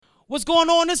What's going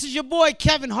on? This is your boy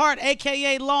Kevin Hart,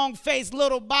 a.k.a. Long Face,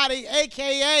 Little Body,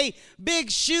 a.k.a. Big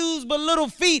Shoes but Little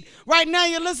Feet. Right now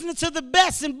you're listening to the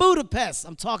best in Budapest.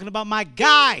 I'm talking about my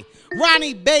guy,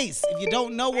 Rony Bass. If you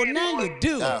don't know, well, now you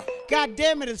do. God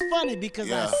damn it, it's funny because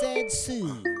I said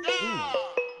soon.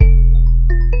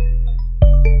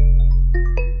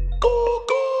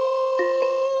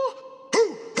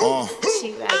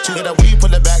 She get a weed,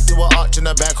 pull it back to her arch in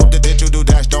the back. Hope the digital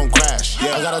dash don't crash.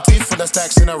 Yeah, I got a teeth full of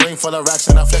stacks and a ring full of racks,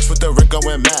 and I flex with the Rico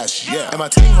and mash. Yeah, and my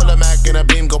team full of Mac and a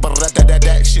beam go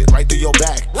that shit right through your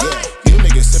back. Yeah, you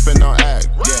niggas sippin' on act.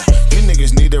 Yeah, you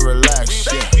niggas need to relax.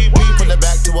 Yeah, weed, pull it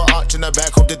back to her arch in the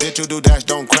back. Hope the digital dash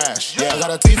don't crash. Yeah, I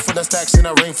got a teeth full of stacks and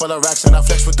a ring full of racks, and I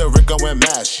flex with the Rico and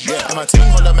mash. Yeah, and my team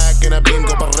full of Mac and a beam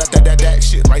go that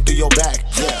shit right through your back.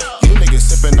 Yeah, you niggas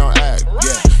sippin' on act.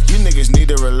 Yeah, you niggas need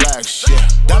to relax. Yeah,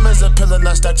 diamonds are pillin',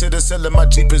 I stack to the ceiling. My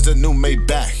Jeep is a new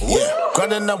Maybach. Yeah,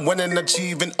 grinding, I'm winning,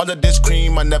 achieving all of this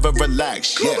cream. I never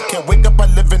relax. Yeah, can't wake up, I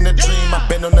live in a dream. I've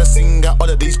been on the scene, got all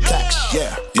of these plaques.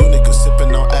 Yeah, you niggas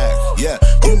sippin' on act. Yeah,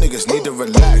 you niggas need to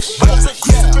relax. Yeah,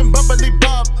 sippin' bubbly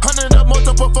bub, 100 up more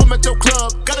to perform at your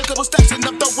club. Got a couple stacks and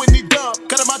I'm throwing these dub.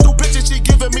 Got my two bitches, she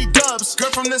giving me dubs. Girl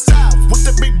from the south with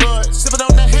the big bud, sippin'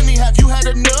 on that Henny. Have you had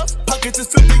enough? Pockets is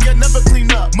filthy, I never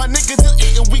clean up. My niggas is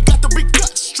eating, we got the big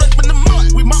guts. Straight from the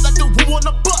mud, we mount like the woo on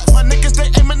the bus. My niggas,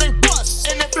 they aim and they bust.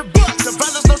 And if it bust, the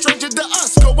violence no stranger to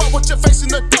us. Go out with your face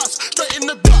in the dust, straight in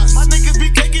the dust. My niggas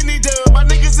be caking these dub. My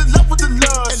niggas in love with the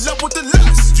love, in love with the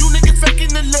lust. You niggas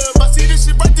faking the love, I see this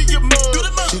shit right through your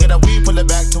mud. She got a weed, pull it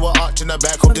back to her arch in the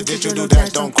back. Hope the digital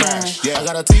dash don't crash. Yeah, I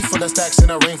got a teeth full of stacks and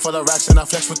a ring full of racks, and I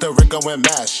flex with the Rico and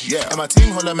mash. Yeah, and my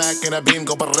team hold a Mac and a beam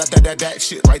go that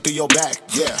shit right through your back.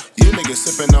 Yeah, you niggas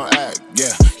sippin' on act.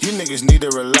 Yeah, you niggas need to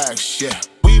relax. Yeah,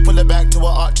 we pull it back to her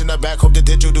arch in the back. Hope the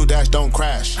digital dash don't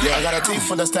crash. Yeah, I got a teeth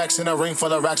full of stacks and a ring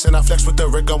full of racks, and I flex with the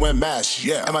Rico and mash.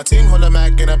 Yeah, and my team hold a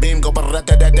Mac and a beam go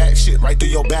that shit right through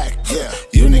your back. Yeah,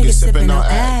 you niggas sippin' on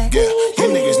act. Yeah,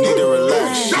 you niggas need to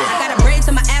relax. Yeah. Got a braid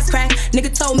to my ass crack. Nigga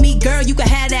told me, girl, you can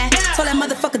have that. Told that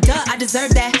motherfucker, duh, I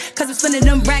deserve that. Cause I'm spending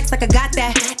them racks like I got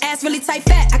that. Ass really tight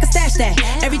fat, I can stash that.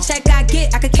 Every check I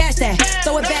get, I can cash that.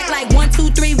 Throw it back like 1,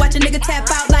 2, 3. Watch a nigga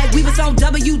tap out like we was on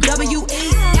WWE.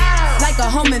 Like a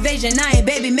home invasion, I ain't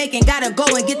baby making. Gotta go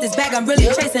and get this bag, I'm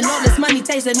really chasing all this money,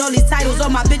 chasing all these titles. All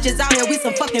my bitches out here, we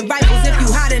some fucking rifles. If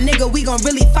you hot a nigga, we gon'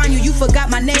 really find you. You forgot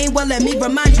my name, well let me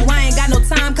remind you. I ain't got no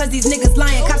time, cause these niggas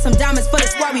lying. Cop some diamonds for the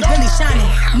squad, we really shining.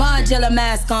 Margiela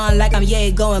mask on like I'm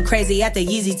going crazy at the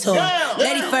Yeezy tour.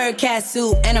 Lady fur cat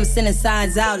suit, and I'm sending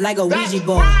signs out like a Ouija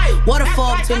board.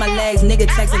 Waterfall between my legs, nigga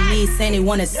texting me saying he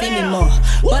wanna see me more.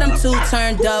 But I'm too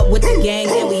turned up with the gang,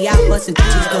 and we out busting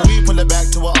through. We pull it back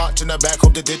to her arch in the back.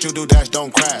 Hope the digital dash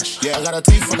don't crash. Yeah, I got a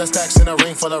teeth full of stacks and a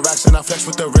ring full of racks, and I flex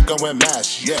with the Rico and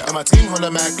mash. Yeah, and my team hold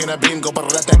a Mac and a beam go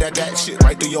that shit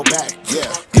right through your back. Yeah,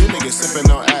 you niggas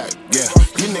sippin' on act. Yeah,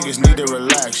 you niggas need to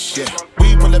relax. Yeah,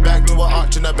 we pull it back to her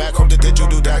arch in the back. Hope the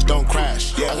digital dash don't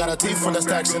crash. Yeah, I got a teeth full of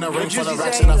stacks and a ring full of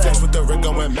racks, and I flex with the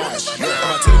Rico and mash. Yeah, and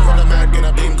my team hold a Mac and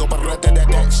a beam go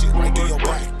that shit right through your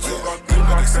back. Yeah, you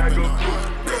niggas sippin' on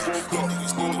act. Yeah, you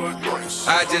niggas need to relax.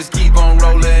 I just keep on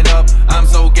rolling up. I'm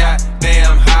so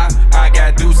goddamn high. I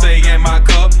got Douce in my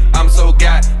cup. I'm so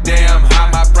goddamn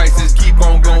high. My prices keep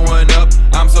on going up.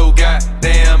 I'm so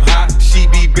goddamn high. She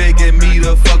be begging me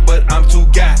to fuck, but I'm too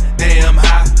goddamn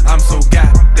high. I'm so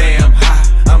goddamn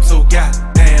high. I'm so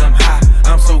goddamn high.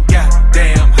 I'm so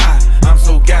goddamn high. I'm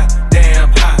so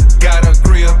goddamn high. Got a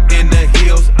grip in the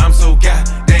hills. I'm so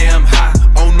goddamn high.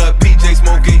 On the PJ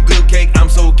smoking good cake. I'm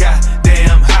so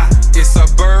goddamn high. It's a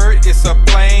bird, it's a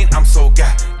plane. I'm so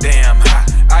goddamn high.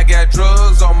 I got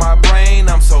drugs on my brain.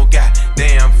 I'm so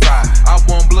goddamn fried. I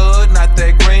want blood, not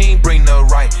that green. Bring the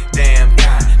right damn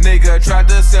kind. Nigga tried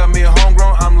to sell me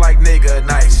homegrown. I'm like, nigga,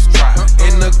 nice try.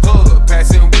 In the club,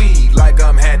 passing weed like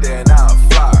I'm handing out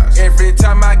flyers. Every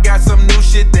time I got some new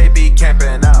shit, they be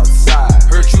camping outside.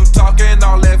 Heard you talking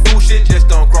all that fool shit, just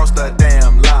don't cross the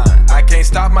damn line. I can't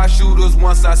stop my shooters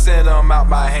once I set them out,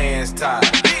 my hands tied.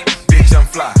 Bitch, I'm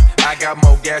fly. I got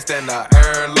more gas than the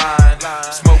airline.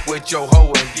 Smoke with your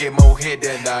hoe and get more hit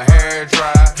than the hair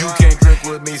dry. You can't drink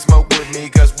with me, smoke with me,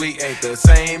 cause we ain't the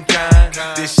same kind.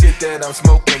 This shit that I'm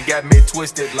smoking got me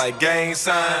twisted like gang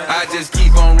sign. I just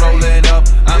keep on rolling up.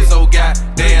 I'm so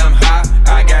goddamn high.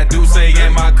 I got Douce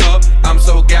in my cup. I'm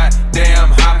so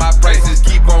goddamn high. My prices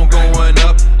keep on going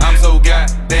up. I'm so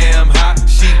goddamn high.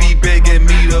 She be begging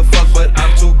me to fuck, but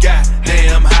I'm too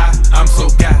goddamn high. I'm so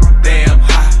goddamn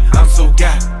high. I'm so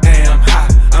goddamn high.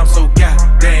 I'm so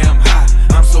goddamn high.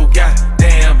 I'm so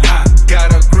goddamn high.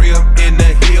 Got a grip in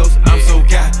the hills. I'm so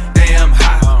goddamn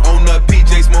high. On the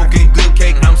PJ smoking good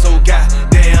cake. I'm so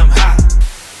goddamn high.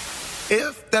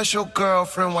 that's your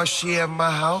girlfriend, why she at my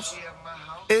house?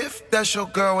 If that's your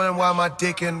girl, then why my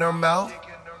dick in her mouth?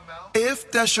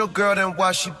 If that's your girl, then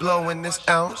why she blowing this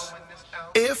ounce?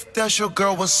 If that's your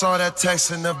girl, what's all that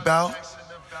texting about?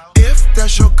 If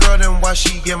that's your girl, then why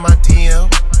she in my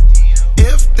DM?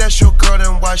 If that's your girl,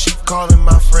 then why she calling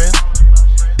my friend?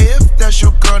 If that's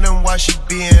your girl, then why she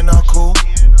being all cool?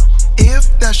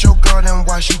 If that's your girl, then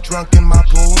why she drunk in my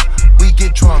pool? We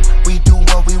get drunk, we do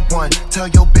what we want. Tell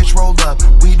your bitch roll up,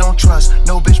 we don't trust.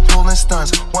 No bitch pulling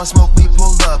stunts. One smoke, we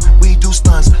pull up, we do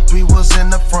stunts. 3 wheels in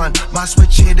the front, my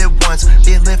switch hit it once.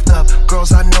 It lift up,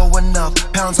 girls I know enough.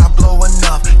 Pounds I blow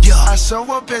enough, yeah. I show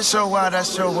up and show out, I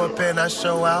show up and I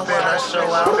show out. I show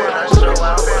out, I show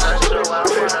out, I show out,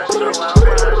 I show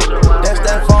out. That's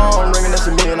that phone ringing, that's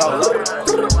 $1 million.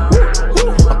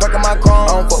 I'm packing my chrome.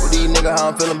 I don't fuck with these niggas, how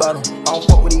I'm feeling about them. I don't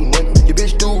fuck with these niggas. Your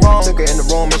bitch do wrong. Took her in the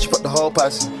room and she fucked the whole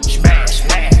posse. Smash,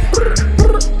 smash.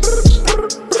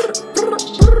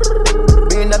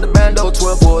 Being at the bando,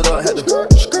 12 pulled up, had to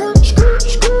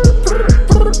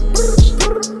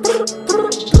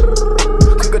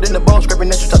quicker than the bone, scraping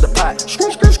that shit out the pot.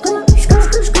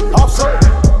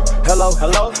 Hello,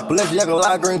 hello, Balenciaga,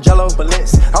 lime green jello,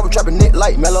 Balance. I was trapping it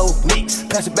like mellow, mix.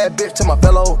 Pass a bad bitch to my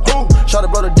fellow. Shot a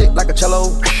brother dick like a cello.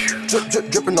 Drip,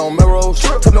 drip, dripping on mirrors.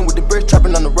 Tumbling with the bridge,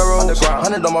 trapping on the railroad.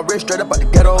 100 on my wrist, straight up out the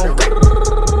ghetto.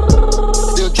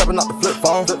 Still trapping out the flip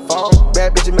phone.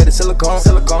 Bad bitches made of silicone.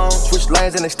 Switch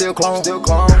lanes and they still clone.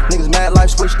 Niggas mad life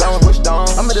switched on.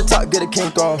 I'm at the top, get a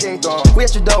king throne. We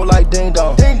at your door like ding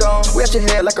dong. We at your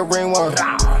head like a ringworm.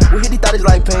 We hit these thotties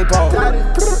like ping pong.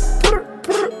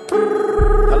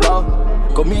 Hello?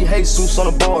 Go meet Jesus on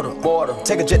the border.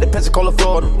 Take a jet to Pensacola,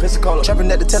 Florida.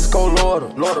 Trapping at the Texaco, Lord.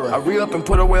 I re-up and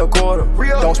put away a quarter.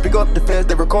 Don't speak up, the feds,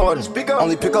 they recording.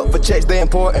 Only pick up for checks, they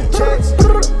important.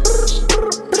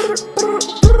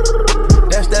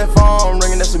 That's that phone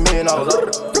ringing, that's $1 million.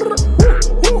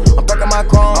 I'm packing my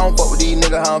chrome. I don't fuck with these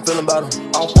niggas, how I'm feeling about them.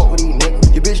 I don't fuck with these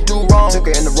niggas. Your bitch do wrong. Took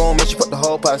her in the room and she fucked the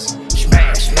whole posse.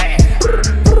 Smash, smash.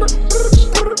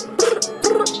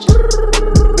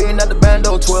 Being at the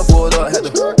bando, 12 pulled up, had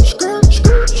to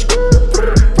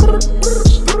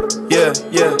yeah.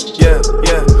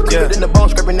 In the bone,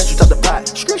 scraping that shit out the pot.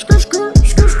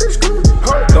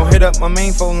 Don't hit up my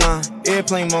main phone line.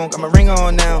 Airplane mode, got my ring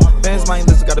on now. Fans might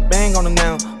listen, got a bang on them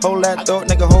now. Hold that thought,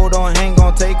 nigga, hold on, hang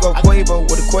on, take off Quavo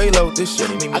with a Quavo. This shit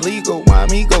ain't make me legal. Why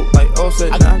me go like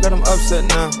offset? Now I got them upset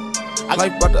now. I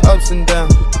like about the ups and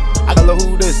downs. I got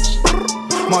who this?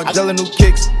 Margiela new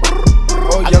kicks.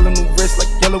 All yellow new wrist like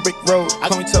yellow brick road.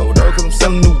 Call me Toad dog cause I'm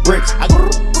selling new bricks.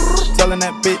 Telling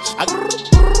that bitch,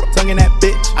 tonguing that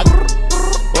bitch,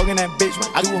 walking that bitch.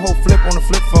 I do a whole flip on the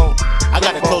flip phone. I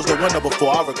gotta close the window before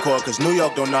I record, cause New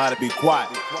York don't know how to be quiet.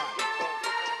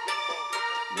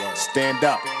 Stand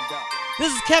up.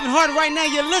 This is Kevin Hart right now.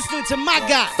 You're listening to my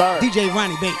guy, DJ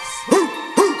Rony Bates.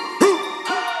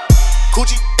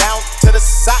 Coochie down to the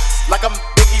socks like I'm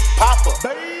Biggie Popper.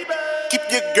 Baby. Keep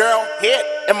your girl head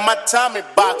in my Tommy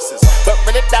boxes. But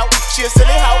when it out, she a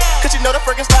silly hoe. Cause she know the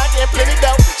friggin' stock getting plenty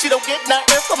dough. She don't get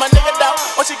nothing from my nigga though.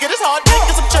 All she get is hard dick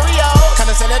and some Cheerios.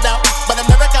 Kinda send it out, but I'm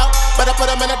never out. But I put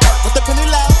them in the dirt with the penny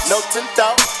low. No tint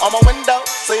out on my window.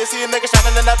 So you see a nigga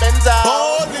shining in the Benzo.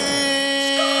 Holy.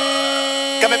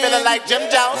 Got me feeling like Jim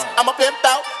Jones. I'm a pimp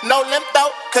out, no limp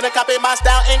out. Couldn't copy my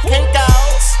style in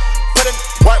Kinko's. Put in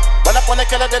work, run up on the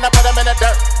killer, then I put him in the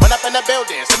dirt. Run up in the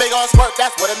building, so me gon' squirt.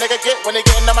 That's what a nigga get when they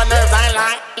gettin' on my nerves. I ain't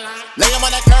lying. Lay him on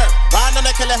the curb, ride on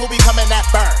the killer who be coming that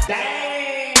burn.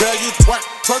 Girl, you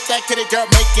twerk that kitty, girl,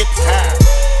 make it turn.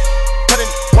 Put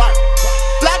in work,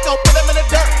 Flacco, put him in the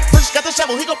dirt. Push got the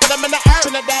shovel, he gon' put him in the earth.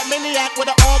 Trinidad maniac with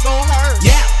an all gon' hurt.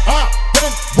 Yeah, put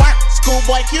in work.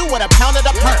 Schoolboy Q with a pound of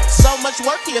the perk. So much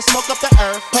work, he'll smoke up the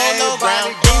earth. Polo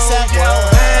ground, ASAP world.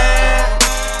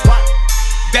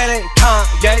 That ain't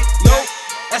Kanye, nope,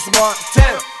 that's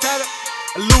Montana.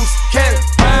 A loose cannon.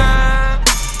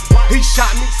 He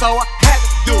shot me, so I had to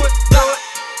do it.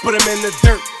 Put him in the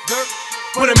dirt,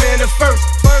 put him in the first.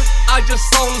 I just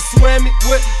saw her swimming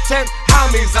with 10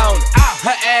 homies on it.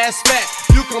 Her ass fat,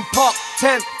 you can park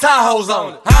 10 Tahoes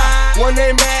on it. When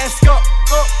they mask up,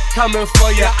 coming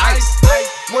for your ice.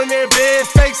 When they big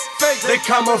fakes, they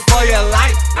coming for your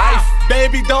life.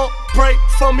 Baby, don't pray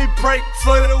for me, pray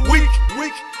for the weak.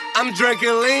 I'm drinking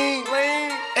lean,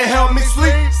 it help me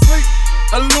sleep.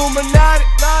 Illuminati,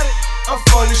 I'm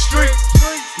from the streets.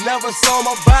 Never saw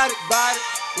my body,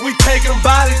 we taking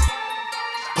bodies.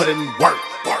 Put in work,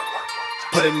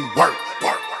 put in work,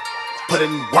 put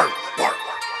in work,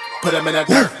 put him in the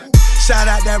dirt. Shout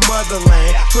out that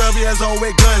motherland, 12 years old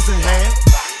with guns in hand.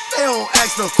 They don't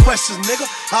ask no questions, nigga.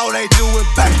 All they do is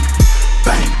bang,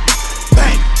 bang,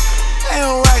 bang. They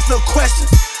don't ask no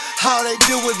questions. All they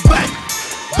do is bang,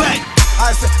 bang.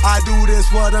 I say, I do this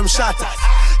for them shotters.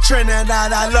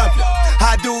 Trinidad, I love you.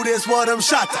 I do this for them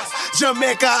shotters.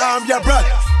 Jamaica, I'm your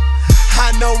brother.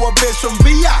 I know a bitch from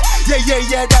VI.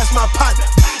 Yeah, that's my partner.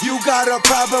 You got a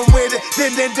problem with it,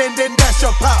 then that's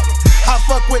your problem. I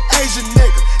fuck with Asian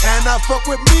niggas, and I fuck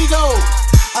with Migos.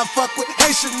 I fuck with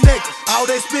Haitian niggas, all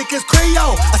they speak is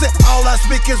Creole. I said, all I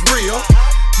speak is real.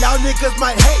 Y'all niggas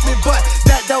might hate me, but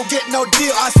that don't get no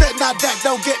deal. I said, nah, that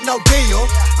don't get no deal.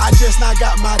 I just not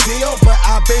got my deal, but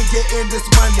I been getting this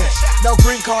money. No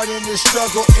green card in this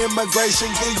struggle, immigration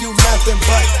give you nothing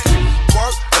but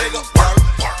work, nigga, work,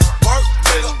 work,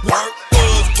 nigga, work,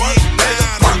 work, nigga,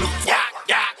 work.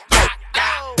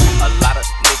 A lot of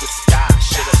niggas sky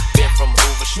should've been from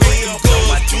Hoover Street. No,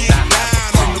 I do not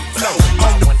have a problem.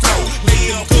 On the floor,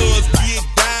 little girls get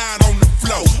down on the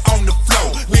floor, on the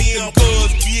floor. Little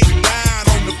girls get down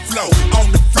on the floor, on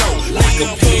the floor.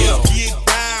 Little girls get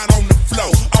down on the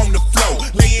floor, on the floor.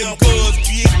 Little girls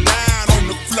get down on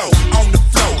the floor, on the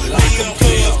floor. Little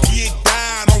girls get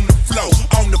down on the floor,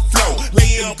 on the floor.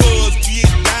 Little girls get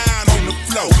down on the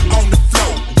floor, on the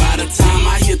floor. By the time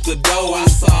I hit the door, I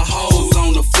saw hoes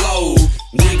on the floor.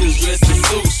 Niggas dressed in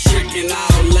suits, tricking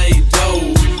all laid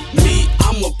dough. Me,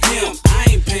 I'm a pimp, I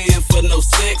ain't paying for no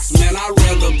sex. Man, I'd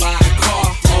rather buy a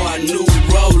car or a new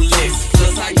Rolex.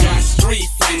 Plus I got street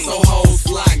fame, so hoes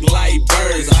flock like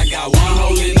birds. I got one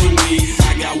hole in the weed,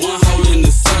 I got one hole in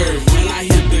the serve. When I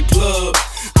hit the club,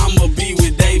 I'ma be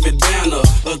with David Banner,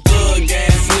 a thug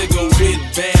ass nigga with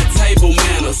bad table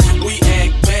manners. We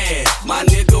act bad, my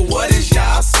nigga, what is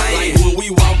y'all saying? Like when we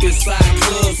walk inside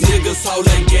clubs, niggas hold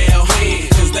their gal hand,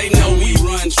 cause they know we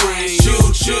run trains.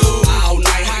 Choo all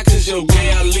night, how could your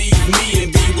gal leave me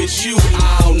and be with you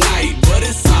all night? But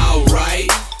it's alright,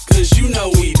 cause you know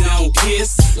we don't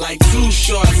kiss. Like Too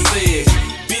Short said,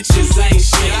 bitches ain't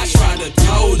shit. I tried to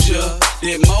told ya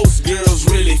that most girls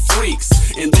really freaks,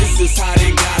 and this is how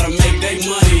they gotta make their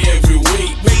money every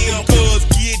week. Little girls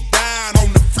get down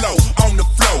on the floor, on the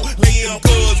floor. Little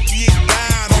girls get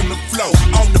down on the floor,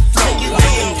 on the floor.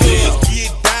 Little girls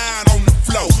get down on the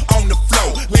floor, on the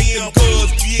floor. Little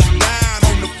girls get down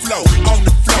on the floor, on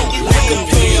the floor. Little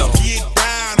girls get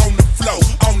down on the floor,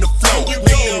 on the floor.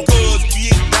 Little girls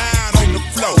get down on the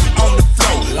floor, on the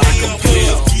floor. Little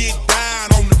girls get down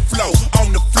on the floor,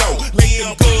 on the floor.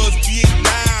 Little girls get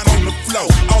down on the floor,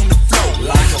 on the floor.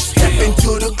 Step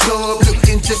into the club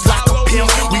looking just like a pimp.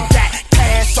 We got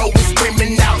cash, so we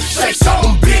screaming out, shake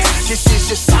something, bitch. This is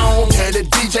your song, tell the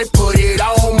DJ put it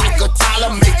on. Michael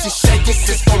Tyler makes you shake it,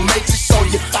 Cisco makes you show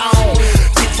your thong.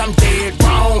 Bitch, I'm dead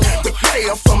wrong, but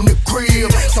hail from the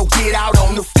crib. So get out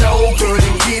on the floor, girl,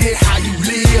 and get it how you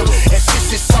live. And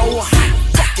since it's so hot,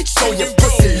 fuck it, show your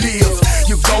pussy lives.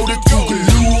 You go to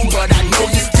Googaloo, but I know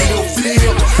you still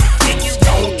flip. Bitches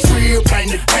don't trip,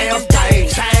 ain't the damn thing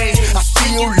change. I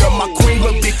still love my queen,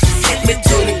 but bitches hit me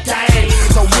to the game.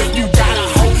 So if you got a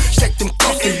hoe, shake them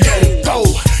cuffs and let it go.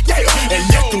 Yeah, and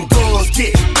let them girls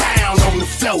get down on the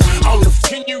floor, on the floor.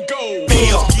 Can you go?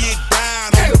 Girls get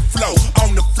down on the floor,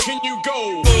 on the floor. Can you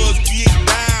go? Girls get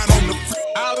down on the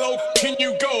floor. Allo, can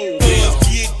you go? Girls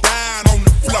get down on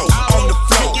the floor, on the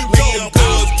floor. Little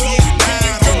girls get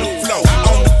down on the floor,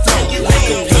 on the floor.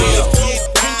 Little girls get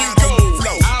down on the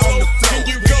floor, on the floor. Can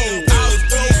you go? Girls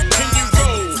get down on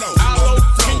the floor. Allo,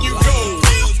 can you go?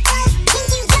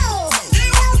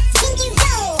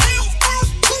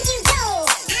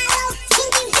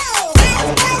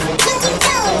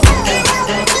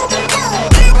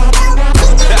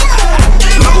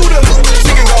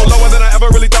 She can go lower than I ever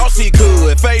really thought she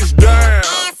could. Face down.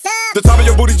 The top of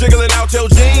your booty jiggling out your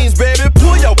jeans, baby.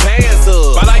 Pull your pants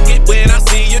up. I like it when I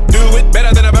see you do it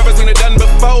better than I've ever seen it done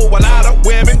before. A lot of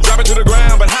women drop it to the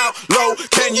ground, but how low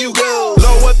can you go?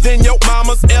 Lower than your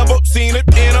mama's ever seen it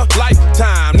in a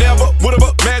lifetime. Never would've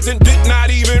imagined it, not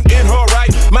even in her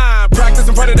right mind. Practice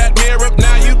in front of that mirror,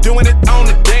 now you doing it on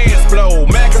the dance floor.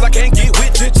 Mad cause I can't get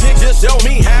with your chick, just show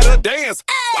me how to dance.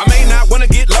 I may not wanna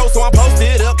get low, so I'm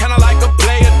posted up, kinda like a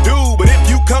player do. But if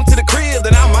you come to the crib,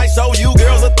 then I might show you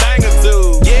girls a thing or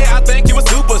two. Yeah, I think you a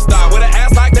superstar. With an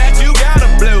ass like that, you gotta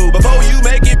blow. Before you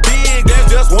make it big, there's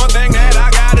just one thing that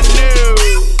I gotta do.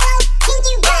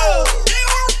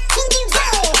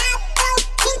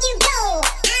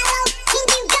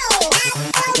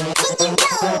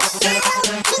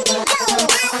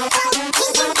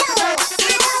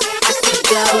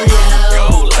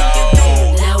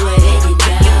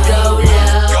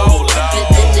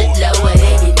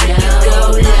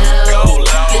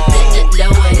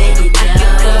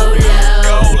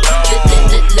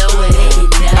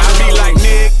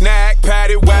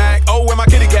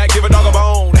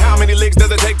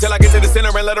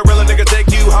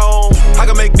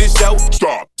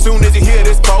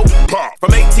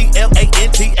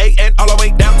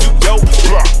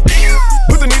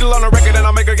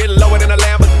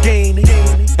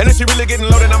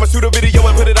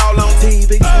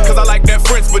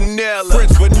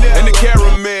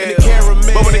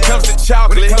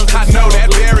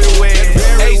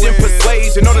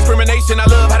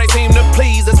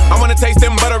 taste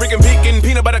them Puerto Rican pecan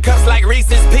peanut butter cups like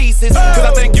Reese's Pieces. Cause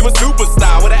I think you a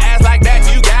superstar. With an ass like that,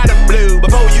 you gotta blue.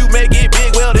 Before you make it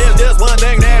big, well, there's just one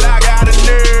thing that I gotta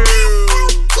do.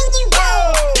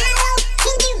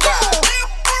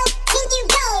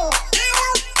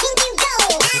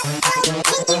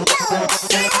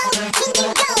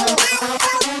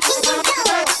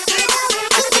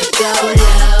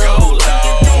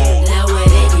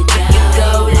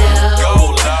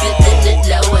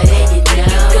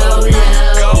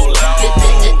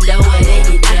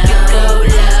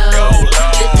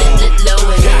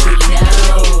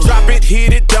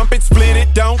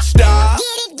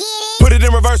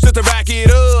 Just to rack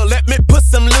it up, let me put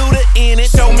some looter in it.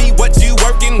 Show me what you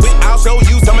working with, I'll show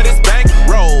you some of this bank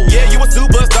roll. Yeah, you a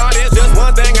superstar, there's just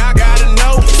one thing I gotta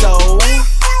know. So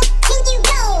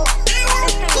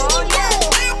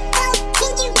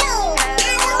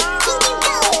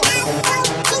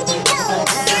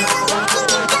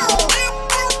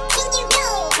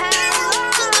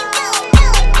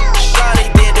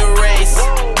Shawty did the race,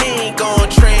 he ain't gon'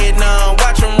 trade none.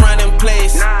 Watch him run in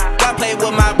place. Why play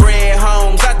with my bread,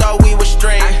 Holmes? I thought we were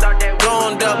straight.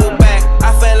 Going double back,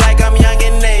 I feel like I'm young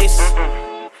and ace.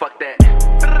 Fuck that.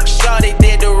 Shawty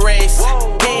did the race,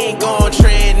 he ain't gon'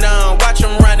 trade none. Watch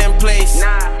him run in place.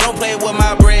 Don't play with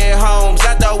my bread, Holmes.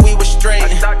 I thought we were straight.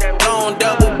 Going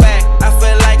double back, I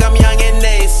feel like I'm young and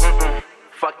ace.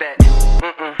 Fuck that.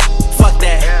 Fuck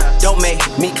that. Don't make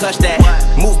me clutch that.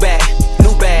 Move back,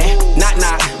 new bag. Knock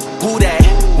knock, who that?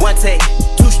 One take,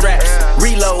 two straps.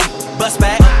 Reload, bust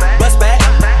back, bust back,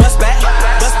 bust back,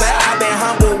 bust back. I been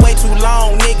humble way too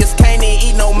long, niggas can't even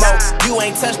eat no more. You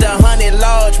ain't touched 100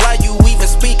 large, why you even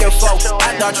speaking for?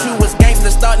 I thought you was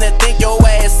gangster, starting to think your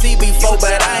ass see before,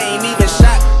 but I ain't even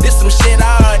shocked. This some shit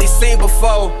I already seen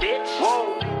before.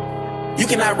 You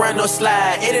cannot run no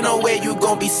slide, it ain't no way you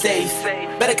gon' be safe.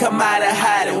 Better come out of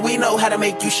hiding, we know how to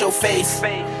make you show face.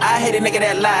 I hate a nigga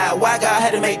that lie, why God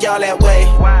had to make y'all that way?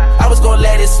 I was gon'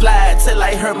 let it slide till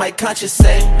I heard my conscience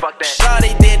say,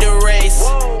 Shawty did the race,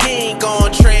 he ain't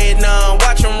gon' trade none.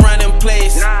 Watch him run in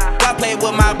place. Why play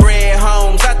with my bread,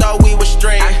 Holmes? I thought we were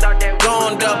straight.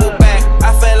 Going double back,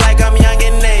 I feel like I'm young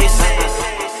and ace.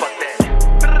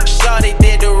 Shawty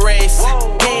did the race,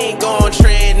 he ain't gon'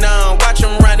 trade none. Watch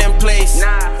him run in place.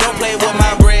 Don't play with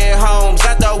my bread, Holmes.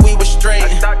 I thought we were straight.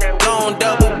 Going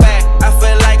double back, I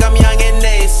feel like I'm young and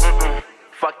ace.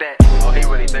 Fuck that. Oh, he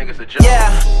really think it's a joke.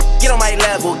 Yeah, get on my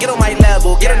level, get on my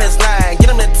level. Get on this line, get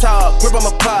on the talk. Grip on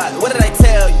my pot, what did I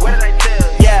tell you?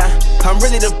 Yeah, I'm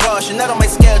really the boss, you're not on my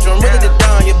schedule. I'm really the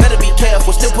don, you better be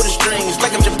careful. Still put the strings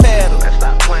like I'm Geppetto.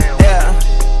 Yeah,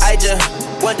 I just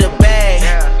want the bag.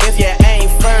 If you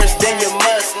ain't first, then you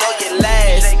must know your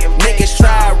last. Niggas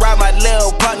try to rob my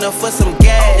little partner for some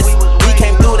gas. We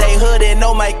came through they hood and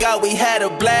oh my god, we had a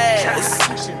blast.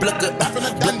 Look up,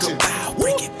 bring it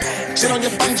back. Shit on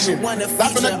your function,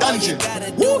 life in a dungeon.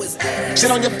 Woo. Shit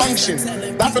on your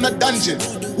function, life in a dungeon.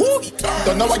 Woo.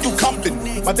 Don't know why you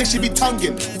cuffin', my dick she be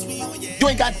tonguing. You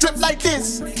ain't got drip like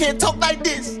this, can't talk like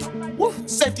this. Woo.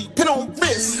 Safety pin on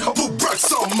wrist. Who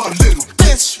bricks on my little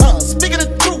bitch? Speaking the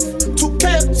truth, 2K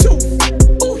of 2.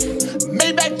 Ooh.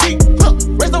 Maybach Jeep,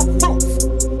 raise the roof.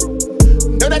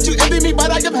 Know that you envy me, but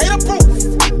I am hater proof.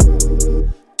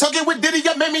 Talking with Diddy,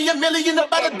 you made me $1 million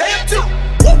about a day or two.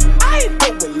 Woo. I ain't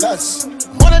fuck with lust.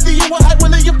 Wanna do you with Hype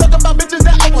Willie, you talking about bitches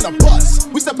that I wanna bust.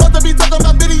 We supposed to be talking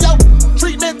about video,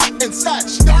 treatment, and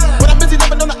such. But I'm busy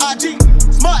living on the IG.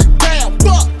 Smart, damn,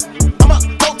 fuck. I'm a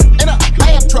coach in a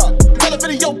lamb truck. Tell a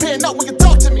video pan out when you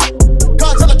talk to me.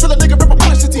 God tell a trill a nigga rip a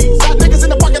varsity. Side niggas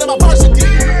in the pocket of my varsity.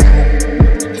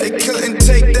 They couldn't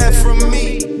take that from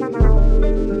me.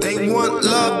 They want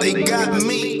love, they got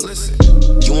me. Listen,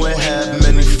 you ain't have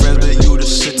many friends, but you the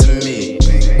shit to me.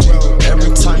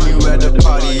 Every time you at the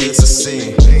party, it's a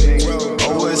scene.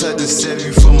 Always had to save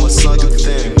you from a sunken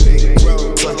thing.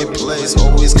 Sunken place,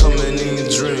 always coming in your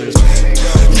dreams.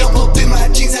 Jump up in my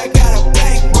jeans, I got a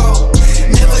bankroll.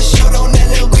 Never short on that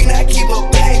little green, I keep a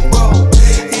bankroll.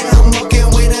 And I'm walking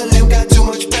with a limp, got too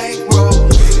much bankroll.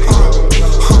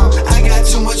 I got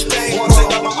too much bankroll. One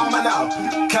take out my arm and out.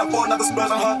 Can't afford another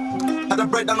spell on her. Had to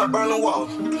break down a Berlin Wall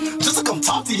just to come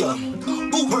talk to ya.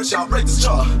 Who hurt y'all? Break this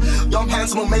jaw. Young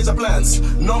handsome with major plans.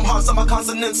 No hearts on my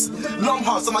consonants. No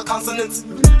hearts on my consonants.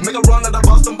 Make a run at the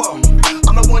Boston bomb.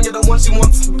 I'm the one, you're the one she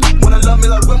wants. Wanna love me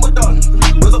like when we're done.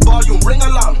 With a volume, ring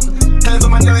alarm. Hands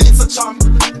on my neck, it's a charm.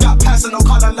 Got passion, no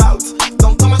call aloud.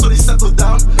 Don't tell me so they settle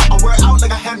down. I wear it out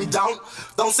like a hand me down.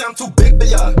 Don't say I'm too big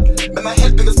for ya. Make my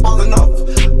head big as falling off.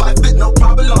 But I fit no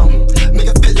problem.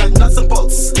 Make it fit like nuts and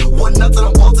bolts. One nut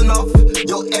and I'm bolting off.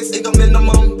 Your ex ain't the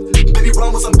minimum. Baby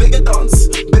run with some bigger dons.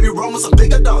 Baby run with some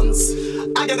bigger dons.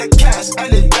 I get a cash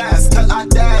and it fast, cause I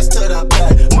dash to the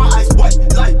back. My eyes wet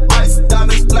like ice,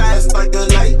 diamonds blast like a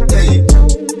light day.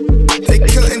 They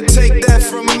couldn't take that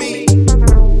from me.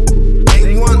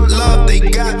 They want love, they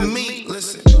got me.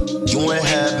 Listen, you ain't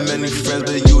have many friends,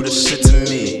 but you the shit to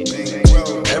me.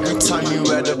 Every time you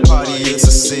at the party, it's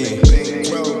a scene.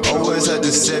 Always had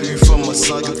to save you from a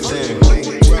sunken thing.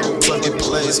 Sunken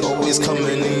place, always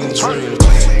coming in dreams.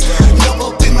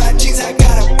 No up in my jeans, I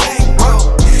got a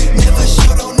bankroll. Never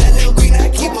short on that little green, I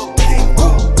keep a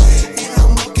bankroll. And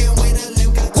I'm walking with a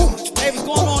limb, got too much. Hey, what's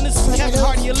going on? This is Kevin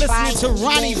Hart, and you're listening to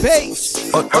Rony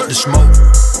Bass. Up the smoke,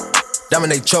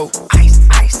 dominate choke.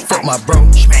 Fuck my bro,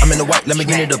 I'm in the white, let me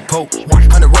get into the poke.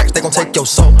 100 racks, they gon' take your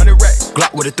soul.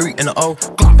 Glock with a 3 and a O.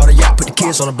 Bought a yacht, put the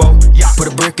kids on the boat. Put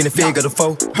a brick in the fig of the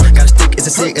foe. Got a stick, it's a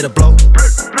stick, it'll blow.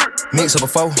 Mix up a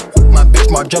foe. My bitch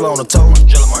Margiela on the toe.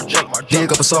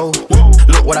 Dig up a soul.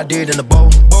 Look what I did in the bowl.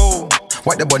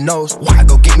 Wipe that boy nose. I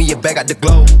go get me a bag out the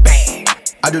globe.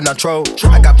 I do not troll.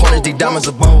 I got pointers, these diamonds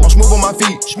are bold. I'm smooth on my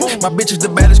feet. My bitch is the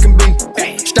baddest can be.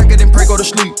 Stack it and pray, go to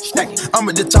sleep. I'm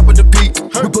at the top of the peak.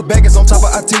 We put baggers on top of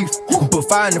our teeth. We put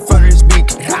fire in front of his beak.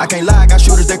 I can't lie, I got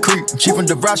shooters that creep. Chief and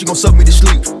DeVry, she gon' suck me to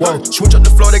sleep. Whoa, switch up the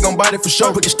floor, they gon' bite it for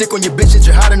sure. Put the stick on your bitch,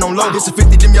 you're hiding on low. This is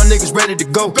 50, them young niggas ready to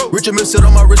go. Richard Mill sit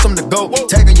on my wrist, I'm the go.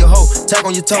 Tag on your hoe, tag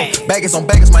on your toe. Baggers on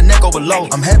baggers, my neck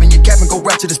overload. I'm having your cap and go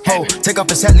right to this pole. Take off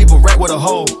his hat, leave a rat with a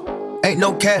hole. Ain't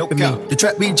no cap in me. The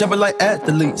trap be jumping like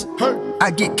athletes. I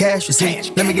get cash, you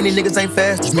see. Let me get these niggas ain't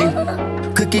fast as me.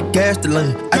 Could get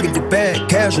gasoline. I get the bag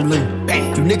casually.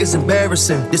 You niggas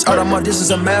embarrassing. This art I'm on, this is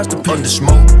a masterpiece. On the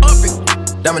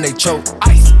smoke, dominate choke.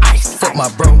 Fuck my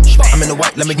bro. I'm in the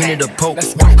white, let me get into the poke.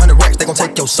 100 racks, they gon'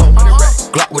 take your soul.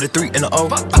 Glock with a 3 and a O.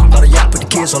 Bought a yacht, put the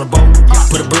kids on the boat.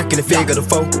 Put a brick in the fig of the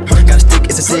foe. Got a stick,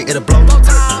 it's a stick, it'll blow.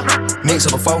 Mix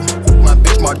up a foe. My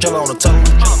bitch Margiela on the toe.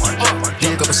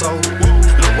 Dig up a soul.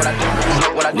 Look what I do,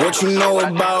 look what I do. What you know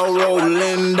about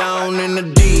rolling down in the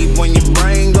deep? When your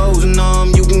brain goes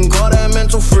numb, you can call that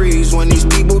mental freeze. When these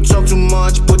people talk too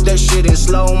much, put that shit in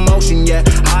slow motion. Yeah,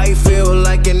 I feel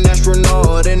like an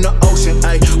astronaut in the ocean.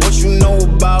 Ay, what you know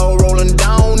about rolling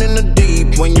down in the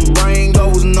deep? When your brain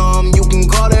goes numb, you can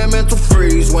call that mental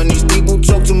freeze. When these people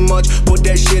talk too much, put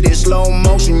that shit in slow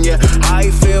motion. Yeah,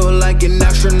 I feel like an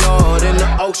astronaut in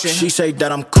the ocean. She say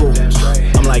that I'm cool.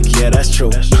 I'm like, yeah, that's true.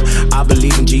 I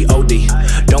believe in G-O-D,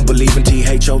 don't believe in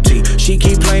T-H-O-T. She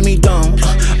keep playing me dumb,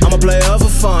 I'm a player for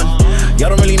fun. Y'all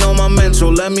don't really know my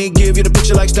mental, let me give you the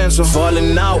picture like stencil.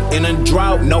 Falling out in a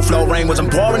drought, no flow, rain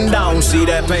wasn't pouring down. See,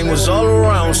 that pain was all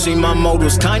around, see, my mode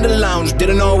was kinda lounge.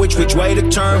 Didn't know which way to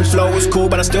turn, flow was cool,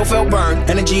 but I still felt burned.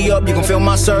 Energy up, you can feel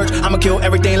my surge, I'ma kill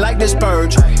everything like this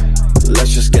purge.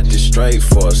 Let's just get this straight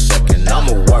for a second.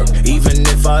 I'ma work, even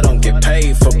if I don't get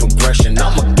paid for progression.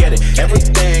 I'ma get it.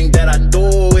 Everything that I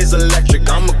do is electric.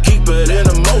 I'ma keep it in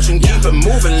motion, keep it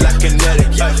moving like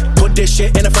kinetic. Put this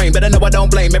shit in a frame, better know I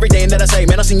don't blame everything that I say.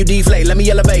 Man, I seen you deflate. Let me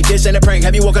elevate. This ain't a prank.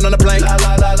 Have you walking on a plane?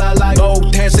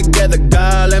 Both hands together,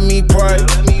 God, let me pray.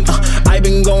 I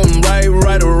been going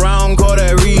right around, call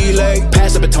that relay.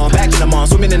 Pass the baton, back in the mall,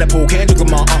 swimming in the pool, can't drink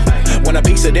them all. Want a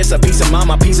piece of this, a piece of mine,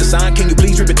 my piece of sign. Can you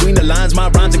please read between the lines? My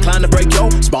rhymes inclined to break your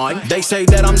spine. They say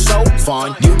that I'm so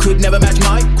fine, you could never match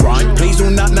my grind. Please do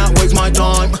not waste my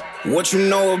time. What you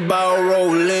know about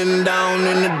rolling down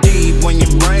in the deep? When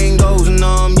your brain goes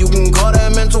numb, you can call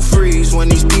that mental freeze. When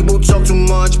these people talk too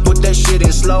much, put that shit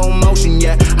in slow motion.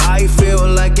 Yeah, I feel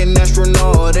like an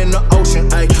astronaut in the ocean.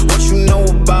 Ay, what you know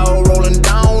about rolling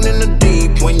down in the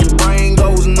deep? When your brain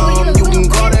goes numb, you can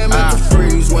call that mental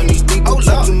freeze. When these people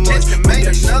talk too much, put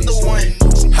that shit in slow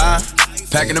motion.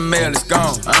 Packing the mail, it's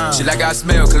gone. Shit like I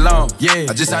smell cologne. Yeah,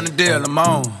 I just signed a deal, I'm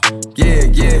on.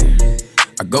 Yeah.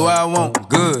 I go where I want,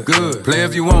 good. Play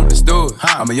if you want, let's do it.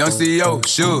 I'm a young CEO,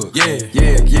 sure. Yeah.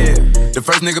 The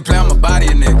first nigga play on my body, a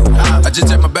nigga. I just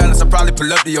check my balance, I probably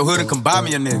pull up to your hood and come buy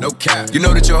me a nigga. No cap. You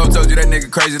know that your hoe told you that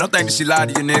nigga crazy. Don't think that she lied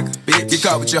to you, nigga. Bitch. Get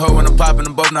caught with your hoe when I'm popping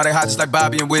them both. Now they hot just like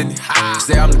Bobby and Whitney.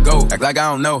 Say I'm the GOAT, act like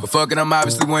I don't know. But fuck it, I'm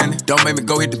obviously winning. Don't make me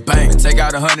go hit the bank and take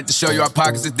out 100 to show you our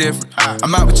pockets is different.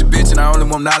 I'm out with your bitch and I only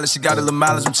want knowledge. She got a little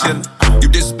mileage, I'm chillin'. You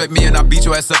disrespect me and I beat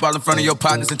your ass up all in front of your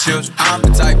partners and children. I'm the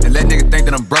type that let nigga think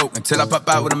that I'm broke until I pop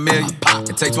out with $1 million.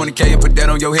 And take 20K and put that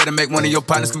on your head and make one of your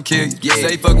partners come kill you. Yeah.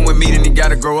 Say fucking with me, then he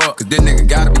gotta grow up, cause this nigga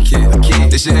gotta be killed.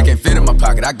 This shit can't fit in my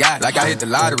pocket, I got it, like I hit the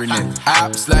lottery, nigga.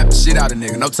 I slap the shit out of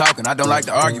nigga, no talking, I don't like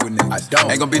to argue with niggas. I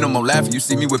don't. Ain't gonna be no more laughing, you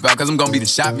see me whip out, cause I'm gonna be the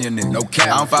shot me a nigga. No cap.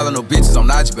 I don't follow no bitches on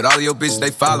IG, but all of your bitches,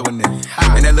 they following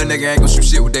nigga. And that little nigga ain't gonna shoot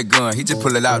shit with that gun, he just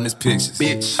pull it out in his pictures.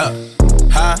 Bitch.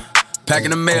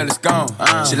 Packing the mail, it's gone.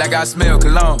 Shit like I smell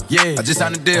cologne. Yeah. I just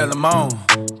signed a deal, I'm on.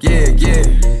 Yeah.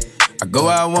 I go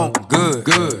where I want,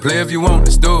 good. Play if you want,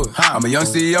 let's do it. I'm a young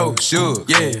CEO, sure.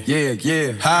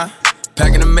 Yeah. Huh?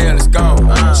 Packing the mail, it's gone.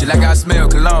 She like I smell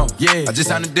cologne. Yeah. I just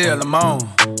signed a deal, I'm on.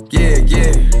 Yeah.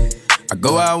 I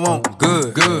go where I want,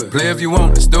 good. Play if you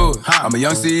want, let's do it. I'm a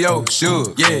young CEO,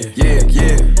 sure. Yeah.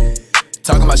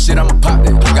 Talking about shit, I'ma pop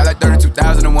that. Got like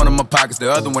 32,000 in one of my pockets.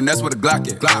 The other one, that's where the Glock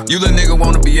at. You little nigga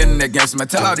wanna be in that gangster, man.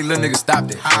 Tell all these little niggas stop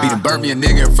that. Beat and burn me a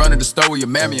nigga in front of the store where your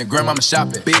mammy and grandmama shop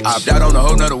at. I hopped out on a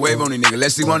whole nother wave on these niggas.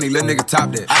 Let's see one of these little niggas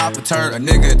top that. I turn a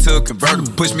nigga into a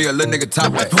convertible. Push me a little nigga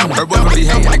top that. Her boyfriend be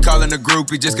hating, they calling the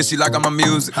groupie just cause she like all my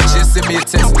music. She send me a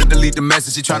text to delete the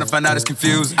message. She tryna find out it's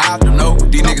confusing. I don't know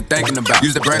what these niggas thinking about.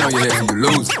 Use the brain on your head when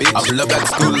you lose it. I pull up after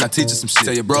school and I teach her some shit.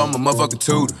 Tell your bro I'm a motherfucking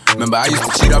tutor. Remember I used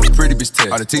to cheat off the pretty bitch test.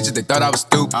 All the teachers they thought I was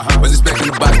stupid. Was expecting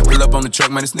the bike to pull up on the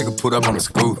truck, man. This nigga put up on the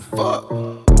scooter. Fuck.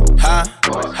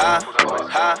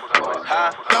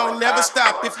 Don't never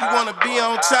stop if you wanna be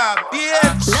on top,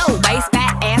 bitch. Low waist,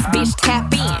 fat ass bitch,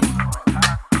 tap in.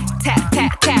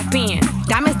 Tap in.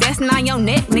 Diamonds dancing on your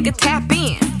neck, nigga, tap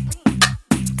in.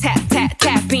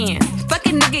 Tap in.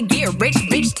 Fucking nigga get rich,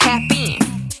 bitch, tap in.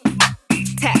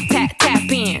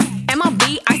 Tap in.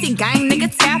 MLB, icy gang,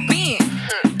 nigga, tap in.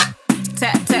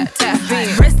 Tap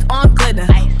in. Wrist on glitter,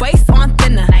 waist on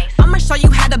thinner. I'ma show you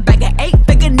how to bag an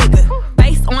 8-figure nigga.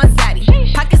 Base on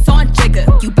Zaddy, pockets on Jigger.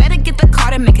 You better get the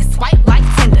card and make it swipe like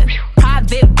Tinder.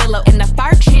 Private villa in the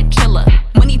fur chinchilla.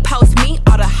 When he post me,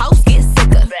 all the hoes get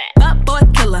sicker. Up boy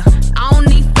killer, I don't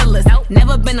need fillers.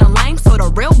 Never been a lame, so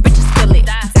the real bitches feel it.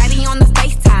 Zaddy on the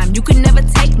FaceTime, you can never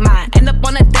take mine. End up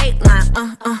on a dateline,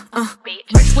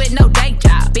 Rich with no day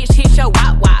job, bitch hit your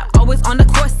wop. Always on the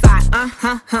course side,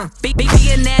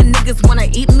 Billionaire niggas wanna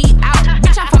eat me out.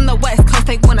 Bitch, I'm from the West Coast,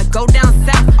 they wanna go down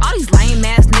south. All these lame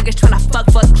ass niggas tryna fuck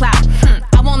for clout.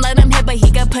 I won't let him hit, but he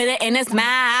can put it in his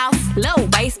mouth. Low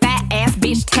waist, fat ass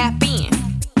bitch, tap in.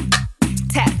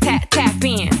 Tap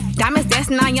in. Diamonds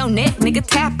dancing on your neck, nigga,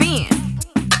 tap in.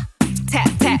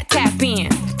 Tap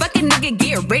in. Fucking nigga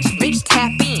get rich, bitch,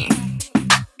 tap in.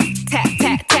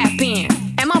 Tap in.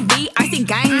 MLB, icy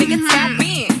gang, nigga, tap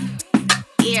in.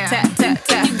 Yeah. Tap.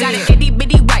 You got an itty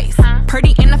bitty waist,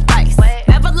 pretty in the face.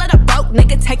 Never let a broke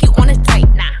nigga take you on a date.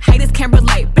 Haters can't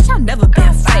relate, bitch, I've never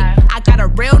been fake. I got a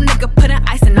real nigga putting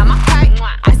icing on my cake.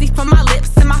 Icy from my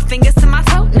lips and my fingers to my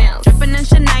toenails. Dripping in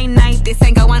Sinead, this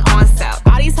ain't going on sale.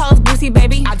 All these hoes boozy,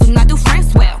 baby, I do not do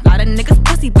friends well. Lot of niggas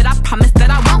pussy, but I promise that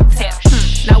I won't tell.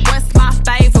 Now what's my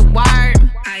favorite word?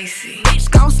 Icy. Bitch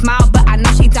gon' smile, but I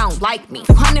know she don't like me.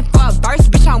 200 for a verse,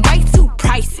 bitch, I'm way too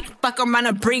pricey. Fuck around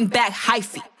and bring back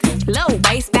hyphy. Low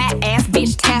waist, fat ass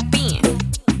bitch, tap in.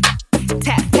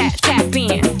 Tap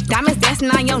in. Diamonds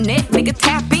dancing on your neck, nigga,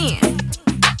 tap in.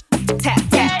 Tap.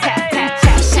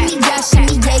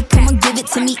 Shimmy yeah, come on, give it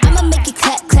to me. I'ma make it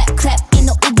clap. Ain't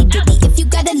no itty bitty. If you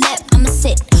got a lap, I'ma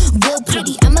sit real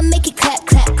pretty. I'ma make it clap.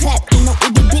 Ain't no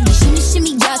itty bitty.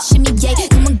 Shimmy yeah,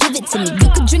 come on, give it to me. You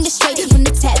can drink it straight from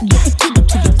the tap. Get the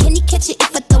kitty. Can you catch it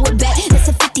if I throw it back? That's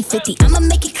a 50-50. I'ma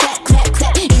make it clap.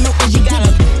 Ain't no itty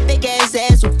bitty. Big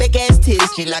ass with big ass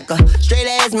titties. She like a straight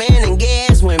ass man and gay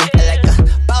ass women. I like a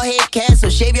bald head cat, so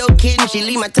shave your kitten. She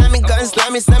leave my Tommy gun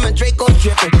slimy, summer Draco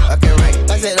dripping. Okay, right.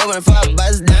 Bust it open for a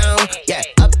buzz down. Yeah,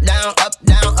 up, down.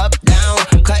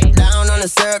 Cut down on the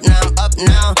syrup, now I'm up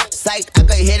now. Psych, I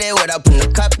could hit it without putting the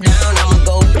cup down. I'ma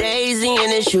go crazy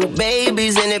in it, shoot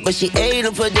babies in it. But she ate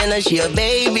them for dinner, she a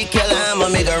baby killer. I'ma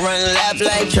make her run laps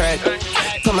like track.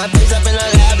 Put my face up in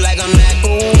her lap like a Mac.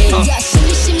 Ooh. Yeah,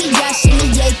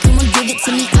 shimmy yeah, come on, give it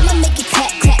to me. I'ma make it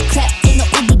clap. Ain't no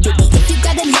itty bitty. If you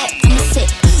got a lap, I'ma sit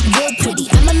real pretty.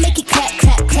 I'ma make it clap.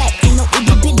 Ain't no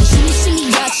itty bitty. Shimmy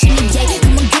yeah,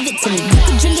 come on, give it to me. You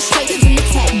can drink it straight from the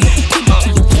tap. Get the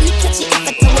kitty. Can you catch it if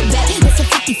I throw it back? That's a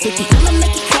 50-50. I'ma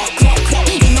make it clap.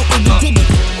 Ain't no itty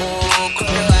bitty. Ooh, close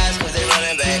your eyes 'cause they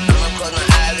running back. I'ma close my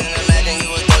eyes and imagine you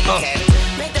was Doja Cat.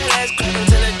 Make that ass clap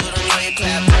until it do the know you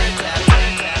clap.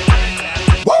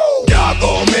 Woo! Y'all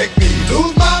gon' make me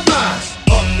lose my mind.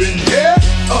 Up in here.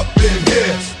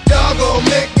 Y'all gon'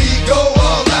 make me go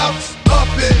all out. Up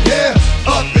in here.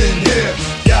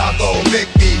 Y'all gon'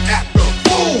 make me act a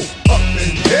fool. Up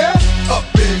in here.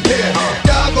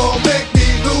 Y'all gon' make me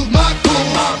lose my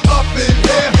cool. Up in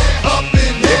here.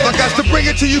 If I got to bring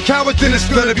it to you cowards, then it's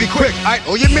gonna be quick. Aight,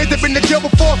 all your men that been to jail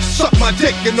before, suck my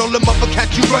dick. And all the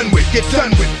motherfuckers you run with, get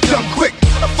done with, dumb quick.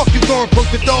 How the fuck you gon' approach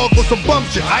the dog with some bum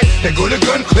shit? Aight, they go to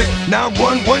gun click,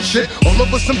 911 shit, all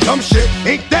over some dumb shit.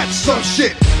 Ain't that some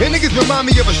shit? And niggas remind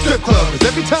me of a strip club, 'cause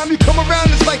every time you come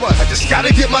around, it's like, what? I just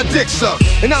gotta get my dick sucked.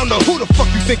 And I don't know who the fuck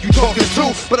you think you talking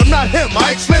to, but I'm not him,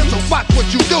 Mike Slim, so watch what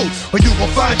you do, or you gon'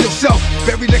 find yourself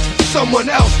very next to someone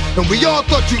else. And we all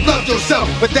thought you loved yourself,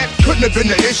 but that couldn't have been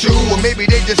the issue. Or maybe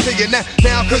they just saying that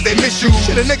now cause they miss you.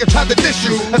 Shit, a nigga tried to diss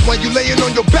you. That's why you laying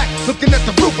on your back, looking at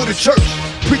the roof of the church.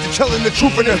 Preacher telling the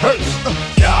truth and it hurts.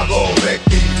 Y'all gon' make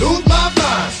me lose my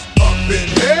mind. Up in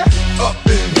here, up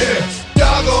in here.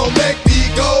 Y'all gon' make me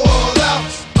go all out.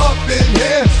 Up in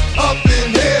here, up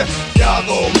in here. Y'all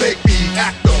gon' make me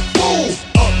act a fool.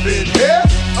 Up in here,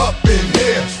 up in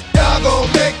here. Y'all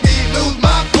gon' make me lose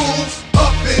my cool.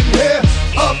 Up in here,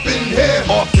 up in here.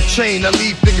 Off the chain, I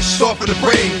leave niggas soft in the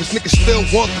brain. Cause niggas still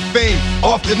want the fame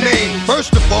off the name.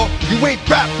 First of all, you ain't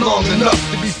rap long enough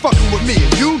to be fucking with me.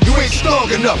 And you ain't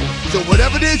strong enough. So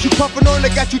whatever it is you puffin' on, they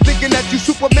got you thinking that you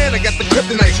Superman. I got the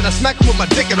kryptonite, and I smack him with my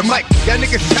dick in the mic. Y'all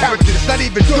niggas is characters, not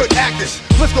even good actors.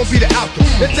 What's gonna be the outcome?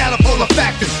 Let's add up all the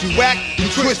factors. You whack,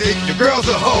 you twisted, your girl's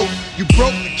a hoe. You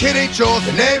broke, the kid ain't yours,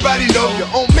 and everybody know.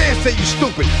 Your own man say you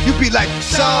stupid. You be like,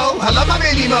 so, I love my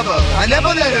baby mother, I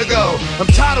never let her go. I'm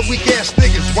tired of weak ass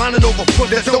niggas whining over foot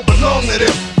that don't belong to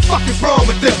them. Fuck is wrong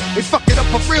with them? They fuck it up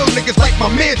for real niggas like my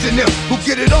mans and them, who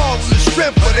get it all with the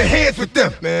strength of their hands with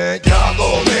them. Man, y'all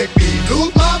gon' make me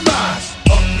lose my mind.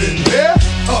 Up in here,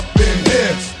 up in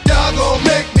here. Y'all gon'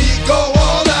 make me go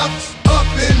all out. Up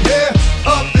in here,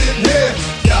 up in here.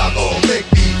 Y'all gon' make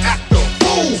me act a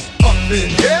fool. Up in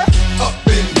here, up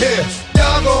in here.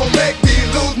 Y'all gon' make me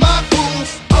lose my cool.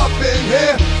 Up in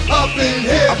here, up in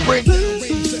here. I bring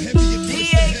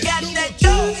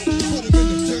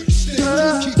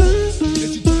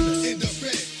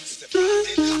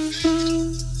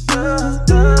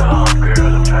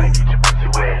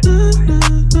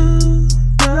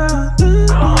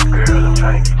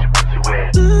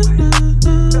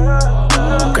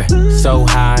so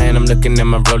high and I'm looking at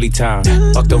my Rolly time.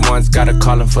 Fuck the ones, gotta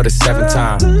call him for the 7th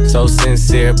time. So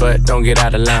sincere, but don't get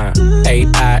out of line.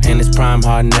 AI and it's prime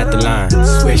harden at the line.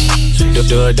 Swish,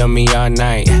 do it on me all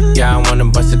night. Yeah, I wanna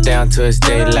bust it down till it's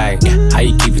daylight. How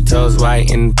you keep your toes white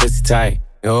and pussy tight?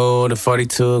 Oh, the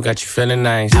 42 got you feeling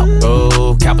nice.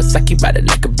 Oh, Kawasaki ride it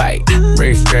like a bike.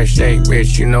 Rich, stretch, shake,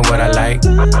 rich, you know what I like.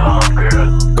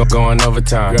 Going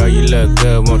overtime. Girl, you look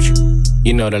good, won't you?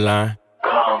 You know the line.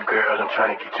 Come, girl, I'm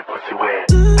trying to get your pussy wet.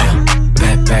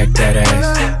 Back that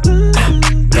ass.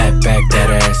 Back that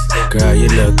ass. Girl, you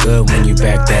look good when you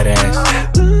back that ass.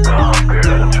 Come,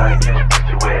 girl, I'm trying to get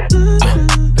your pussy wet.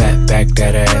 Back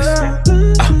that ass.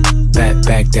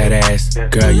 Back that ass.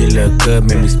 Girl, you look good,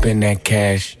 make me spend that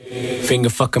cash. Finger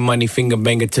fucking money, finger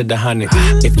banger to the 100.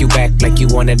 If you act like you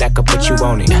want it, I could put you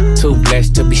on it. Too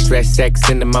blessed to be stressed, sex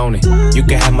in the morning. You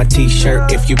can have my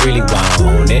t-shirt if you really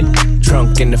want it.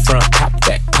 Trunk in the front, pop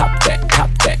that, pop that, pop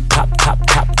that, pop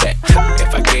that.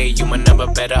 If I gave you my number,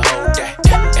 better hold that.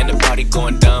 And the party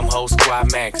going dumb, whole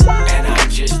squad max. And I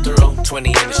just threw 20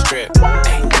 in the strip.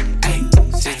 Ay,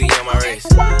 60 on my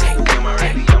wrist. Ay, on my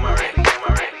wrist, on my wrist.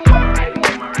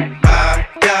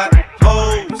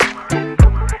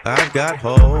 I've got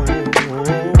hoes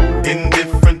in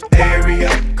different area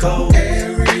codes.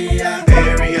 Area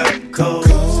codes.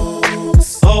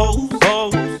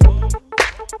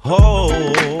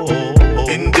 Hoes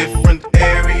in different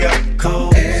area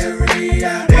codes.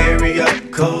 Area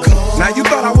codes. Now you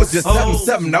thought I was just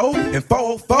 770 and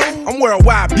 404? I'm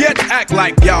worldwide, bitch. Act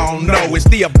like y'all know it's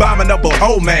the abominable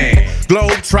hoe man.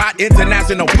 Globetrot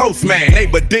International Postman,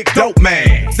 neighbor dick dope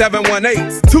man.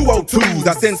 718s, 202s.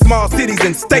 I send small cities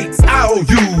and states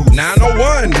IOUs.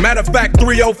 901, matter of fact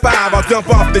 305. I'll jump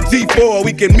off the G4,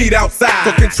 we can meet outside.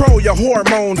 So control your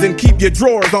hormones and keep your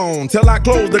drawers on till I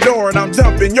close the door and I'm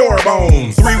jumping your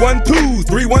bones. 312s,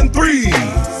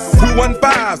 313s.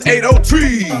 215s,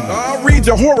 803. I'll read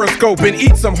your horoscope and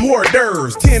eat some hors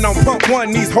d'oeuvres. 10 on pump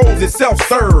 1, these hoes is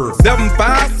self-serve.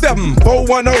 757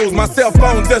 410s, my cell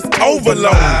phone just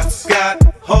overloads.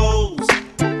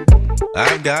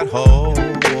 I've got hoes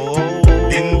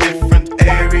in different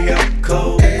area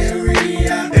codes.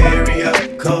 Area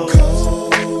codes.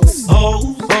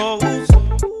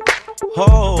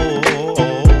 Hoes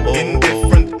in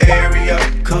different area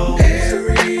codes.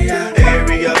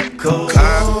 Area codes.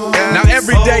 Now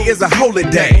every day is a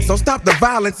holiday, so stop the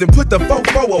violence and put the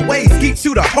fofo away. Skeet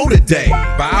you to hold it day.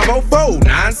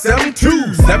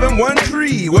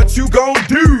 504-972-713. What you gon'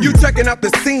 do? You checking out the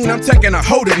scene, I'm checking a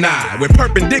hold and eye with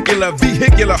perpendicular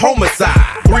vehicular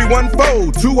homicide.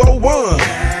 314-201.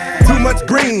 Too much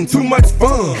green, too much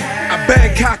fun. I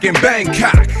Bangkok and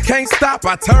Bangkok. Can't stop,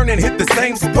 I turn and hit the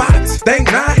same spot.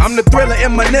 Think not, I'm the thriller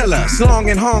in Manila, slong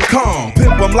in Hong Kong.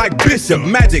 Pimp 'em like Bishop,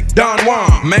 Magic, Don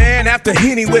Juan. Man, after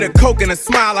Henny with a coke and a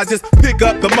smile, I just pick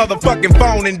up the motherfucking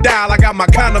phone and dial. I got my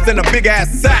condoms in a big ass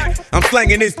sack. I'm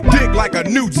slanging this dick like a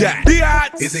new jack.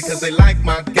 Is it cause they like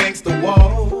my gangster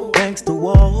wall? Gangsta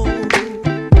wall.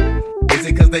 Is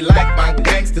it cause they like my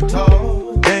gangsta talk?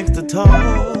 Gangsta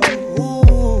talk.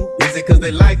 Is it cause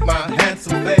they like my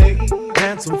handsome face?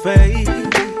 Handsome face.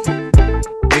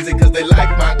 Is it cause they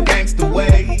like my gangsta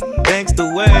way?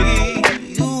 Gangsta way.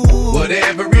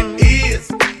 Whatever it is,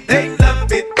 they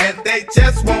love it and they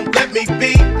just won't let me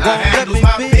be. I handle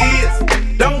my biz.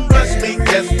 Don't rush me,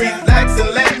 just relax and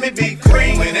let me be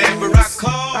free. Whenever I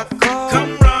call,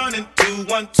 come running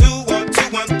 212 or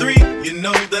 213. You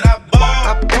know that I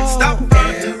ball. Stop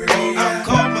running, I'll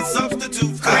call my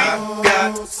substitute free.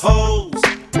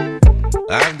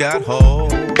 I've got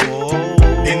holes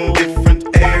in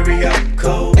different area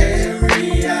codes.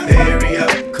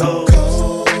 Area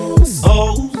codes.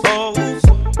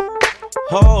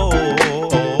 Holes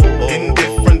in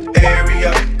different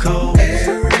area codes.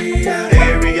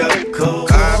 Area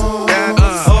codes. I've got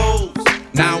holes.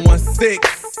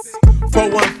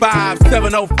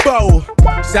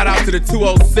 916-415-704. Shout out to the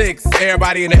 206.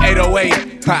 Everybody in the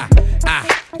 808.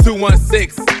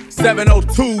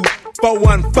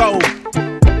 216-702-414.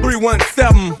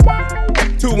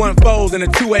 317-214s and the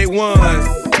 281s.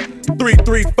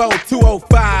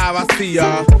 334-205. I see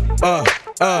y'all.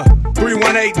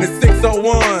 318 and the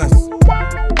 601s.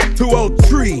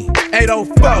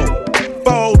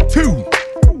 203-804-402.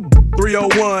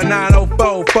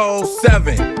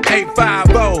 301-904-47.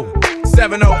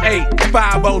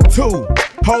 850-708-502.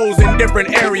 Hoes in different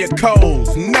area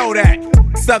codes. Know that.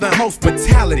 Southern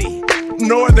hospitality.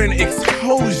 Northern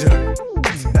exposure.